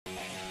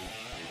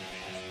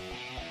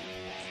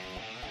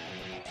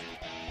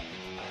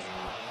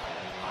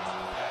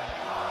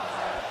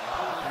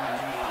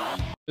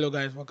Hello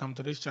guys, welcome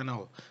to this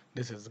channel.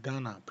 This is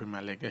Ghana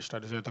Premier League Extra.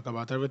 This is where we talk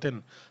about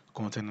everything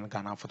concerning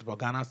Ghana football,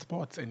 Ghana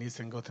sports, any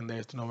single thing there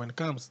is to know when it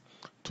comes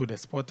to the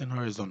sporting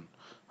horizon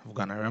of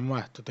Ghana.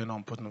 Remember to turn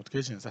on post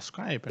notifications,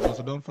 subscribe, and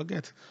also don't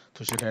forget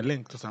to share the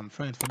link to some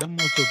friends for them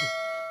also to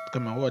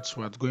come and watch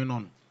what's going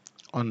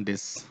on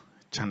this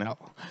channel.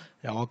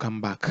 Yeah,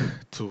 welcome back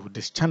to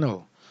this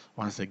channel.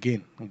 Once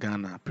again,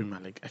 Ghana Premier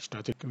League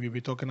Extra. We'll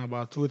be talking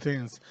about two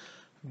things.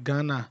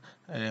 Ghana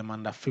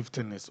under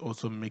 15 is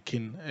also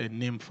making a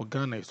name for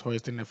Ghana. It's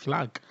hoisting a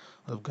flag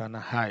of Ghana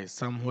high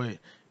somewhere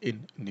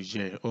in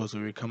Niger.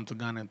 Also, we come to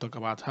Ghana and talk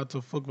about how to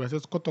Folk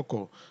versus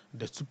Kotoko,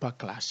 the super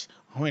clash,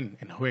 when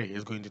and where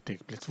it's going to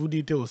take place. Full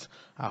details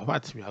are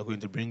what we are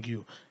going to bring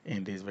you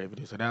in this very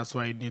video. So that's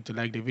why you need to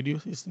like the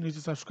video, you need to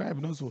subscribe,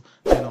 and also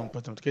turn on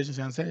post notifications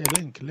and share a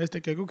link. Let's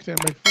take a quick time.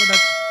 But before that,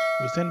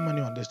 you send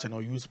money on this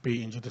channel, use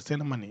Pay Angel to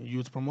send money,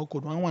 use promo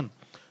code 11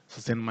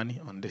 to send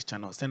money on this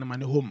channel, send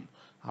money home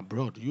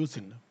abroad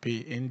using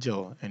Pay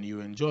Angel, and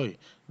you enjoy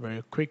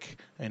very quick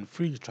and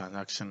free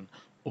transaction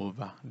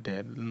over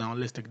there. Now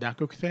let's take that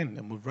quick thing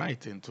and move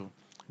right into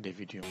the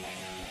video.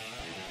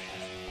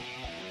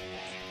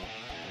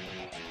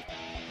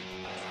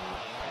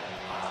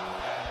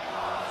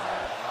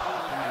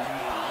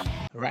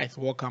 Right,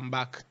 welcome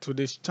back to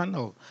this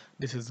channel.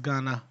 This is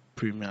Ghana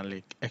Premier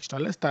League Extra.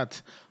 Let's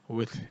start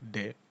with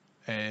the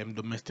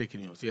domestic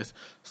news. Yes,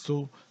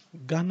 so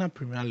Ghana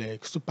Premier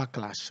League Super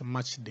Clash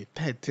match day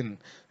 13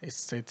 is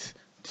set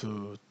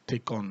to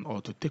take on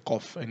or to take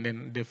off, and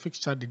then the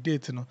fixture, the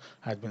date,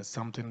 has been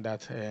something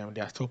that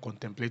they are still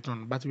contemplating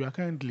on. But we are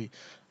currently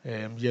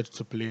yet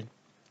to play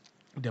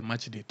the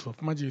match day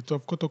 12. Match day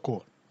 12,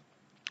 Kotoko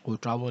will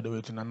travel all the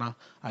way to Nana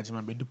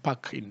Ajimabedu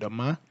Park in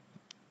Doma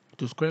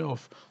to square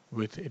off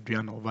with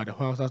Adriano over the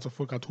While South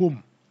Africa at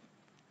home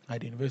at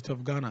the University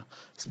of Ghana.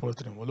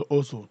 Sports team will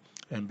also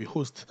be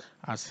host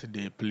as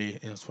they play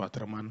in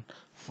Swatraman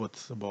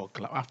Football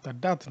Club. After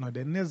that,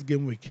 the next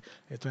game week,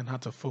 it's when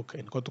Folk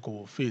and Kotoko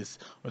will face,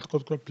 with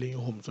Kotoko playing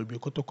home, so it'll be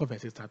Kotoko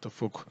versus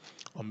Folk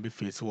on the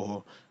face.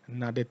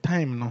 Now the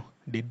time,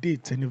 the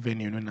date, any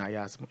venue,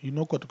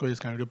 Kotoko is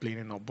currently playing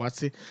in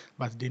Obuasi,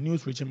 but the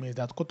news reaching me is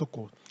that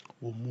Kotoko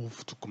will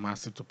move to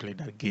Kumasi to play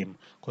that game.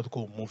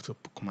 Kotoko will move to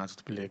Kumasi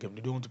to play that game.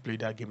 They don't want to play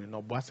that game in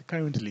Obuasi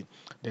currently.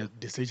 The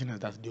decision is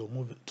that they will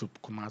move to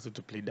Kumasi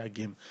to play that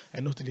game,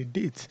 and also the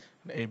date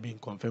being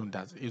confirmed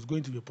that it's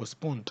going to be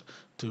postponed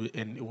to,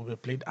 and it will be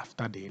played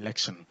after the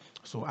election.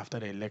 So after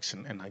the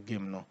election and a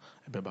game,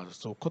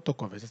 so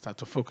Kotoko versus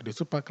Folk, the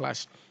super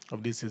clash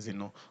of this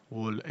season,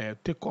 will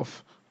take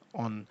off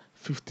on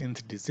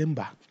 15th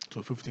December.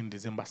 So 15th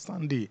December,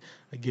 Sunday,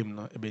 a game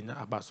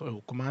about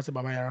so Kumasi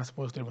Babayara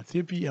Sports Stadium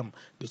 3 p.m.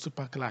 The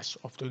Super Clash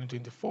of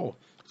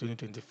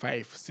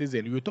 2024-2025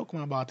 season. We will talk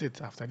more about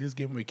it after this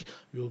game week.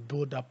 We will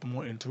build up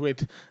more into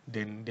it.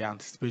 Then the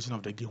anticipation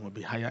of the game will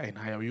be higher and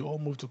higher. We all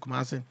move to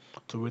Kumasi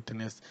to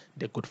witness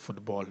the good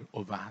football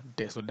over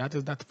there. So that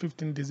is that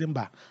 15th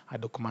December at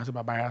the Kumasi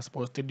Babayara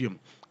Sports Stadium.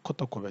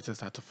 Kotoko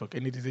versus Atufok.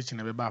 Any decision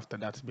after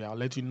that, I'll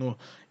let you know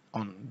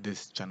on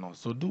this channel.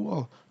 So do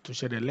well to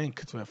share the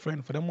link to a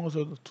friend for them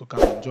also to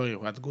come enjoy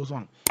what goes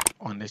on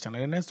this channel.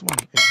 The next one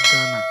is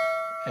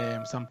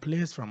Ghana. Some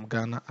players from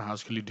Ghana are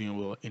actually doing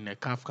well in a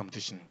CAF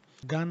competition.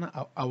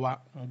 Ghana, our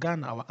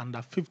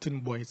under 15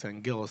 boys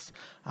and girls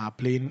are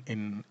playing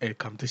in a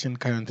competition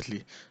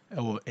currently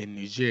in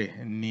Niger,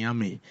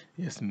 Niamey.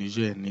 Yes,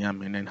 Niger,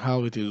 Niamey. And then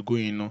how it is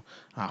going,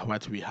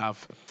 what we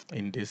have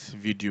in this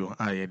video.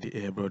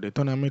 The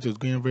tournament is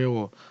going very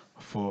well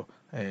for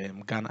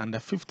Ghana under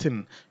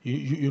 15.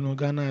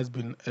 Ghana has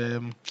been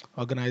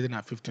organizing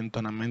a 15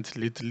 tournament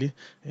lately,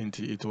 and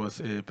it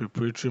was a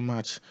preparatory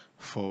match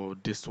for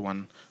this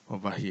one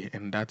over here,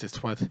 and that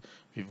is what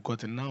we've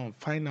gotten now.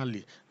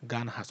 Finally,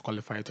 Ghana has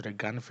qualified to the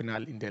grand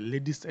final in the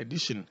ladies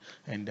edition,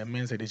 and the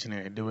men's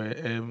edition they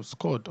were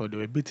scored, or they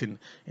were beaten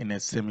in a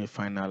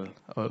semi-final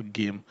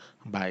game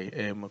by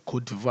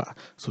Côte d'Ivoire.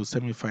 So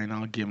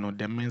semi-final game. Now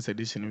the men's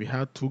edition, we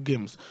had two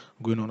games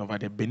going on over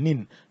there.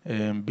 Benin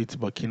beat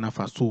Burkina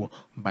Faso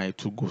by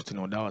 2 goals to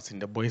 0. That was in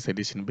the boys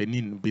edition.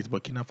 Benin beat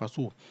Burkina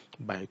Faso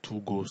by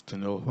 2 goals to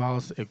 0.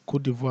 Whilst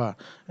Côte d'Ivoire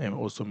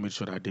also made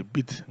sure that they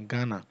beat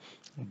Ghana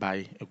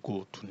by a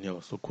goal to 0.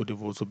 So Côte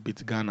d'Ivoire also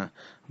beat Ghana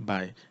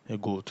by a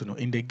goal to 0.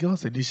 In the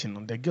girls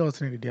edition, the girls,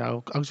 they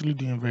are actually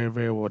doing very,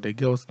 very well. The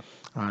girls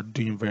are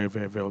doing very,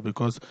 very well,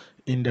 because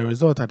in the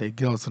result of the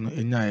girls,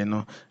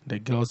 the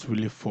girls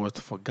really fought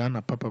for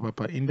Ghana.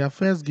 In their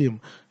first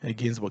game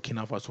against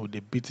Burkina Faso, they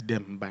beat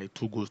them by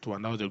 2 goals to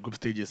 1. That was the group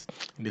stages.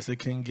 In the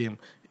second game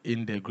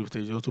in the group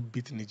stage, they also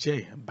beat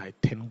Niger by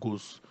 10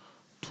 goals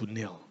to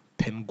 0.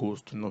 10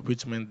 goals to 0,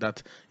 which meant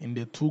that in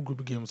the 2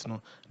 group games,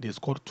 they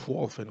scored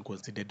 12 and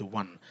conceded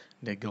 1.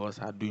 The girls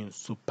are doing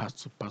super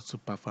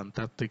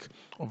fantastic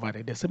over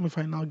there. The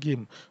semi-final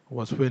game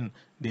was when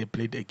they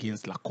played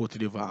against La Côte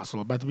d'Ivoire as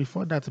well. But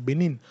before that,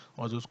 Benin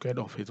also squared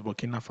off his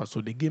Burkina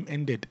Faso. The game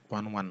ended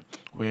 1-1,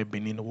 where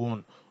Benin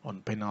won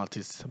on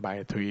penalties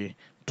by 3-1.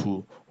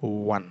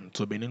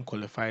 So Benin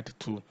qualified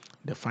to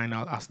the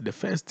final as the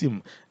first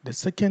team. The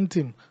second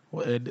team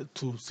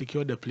to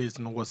secure the place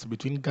was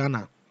between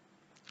Ghana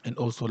and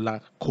also La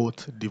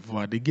Côte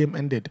d'Ivoire. The game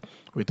ended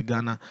with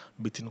Ghana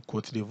beating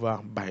Côte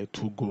d'Ivoire by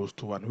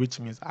 2-1, which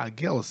means our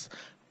girls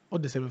or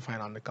the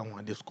semi-final,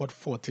 they scored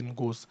 14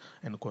 goals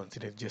and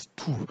conceded just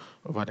 2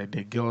 over there.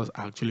 The girls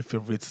are actually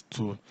favorites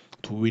to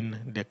win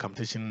the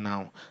competition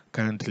now.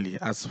 Currently,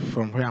 as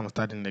from where I'm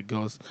starting, the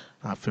girls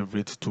are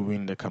favorites to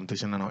win the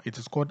competition now. It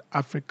is called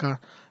Africa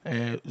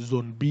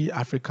Zone B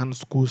African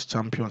Schools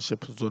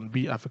Championship, Zone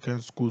B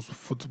African Schools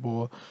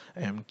Football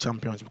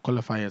Championship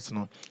qualifiers.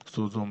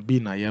 So Zone B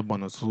na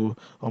yebon. So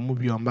omu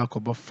bi on back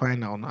about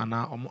final and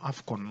omu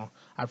AFCON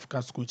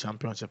Africa School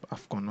Championship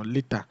AFCON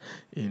later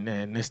in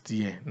next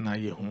year. Now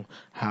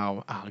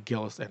how our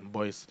girls and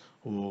boys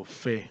will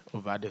fare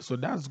over there. So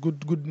that's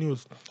good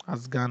news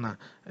as Ghana.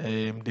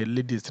 The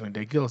ladies and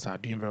the girls are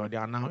doing very well. They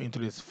are now into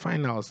these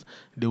finals.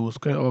 They will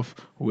square off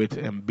with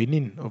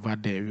Benin over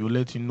there. We will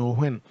let you know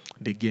when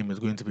the game is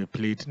going to be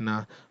played.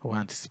 Now we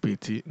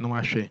anticipate it. No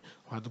matter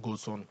what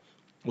goes on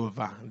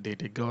over there.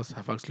 The girls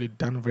have actually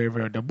done very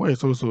well. The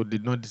boys also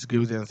did not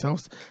disgrace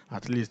themselves.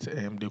 At least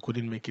they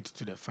couldn't make it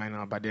to the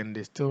final, but then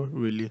they still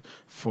really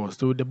fought.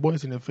 So the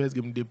boys in the first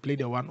game, they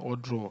played a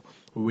 1-1 draw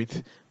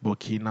with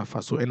Burkina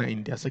Faso, and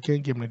in their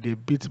second game they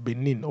beat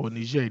Benin or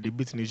Niger. They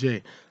beat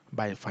Niger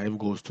by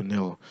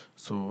 5-0.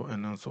 So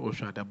and also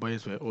Osha, the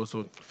boys were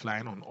also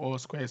flying on all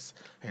squares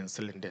and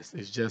cylinders.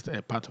 It's just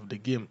a part of the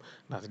game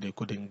that they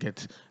couldn't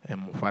get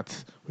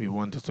what we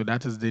wanted. So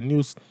that is the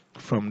news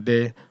from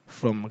there,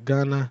 from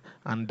Ghana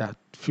under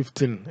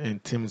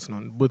 15 teams,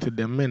 both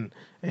the men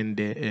and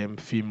the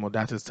female.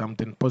 That is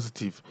something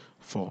positive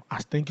for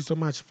us. Thank you so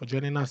much for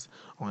joining us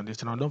on this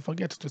channel. Don't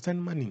forget to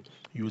send money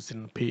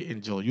using Pay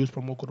Angel. Use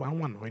promo code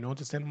 11 when you want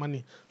to send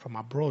money from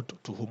abroad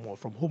to home or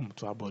from home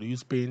to abroad.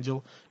 Use Pay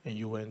Angel and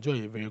you will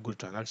enjoy a very good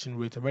transaction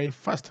rate, a very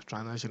fast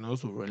transaction,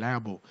 also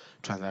reliable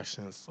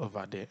transactions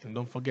over there. And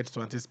don't forget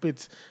to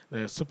anticipate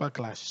the Super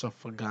Clash of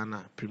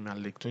Ghana Premier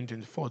League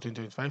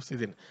 2024-2025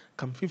 season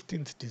come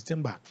 15th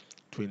December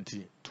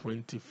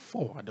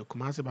 2024 at the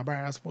Kumasi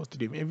Babara Sports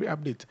Stadium. Every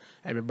update,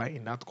 everybody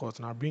in that course,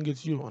 and I'll bring it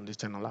to you on this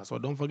channel. So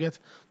don't forget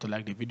to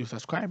like the video,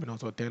 subscribe, and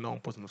also turn on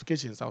post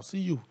notifications. I'll see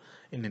you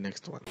in the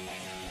next one.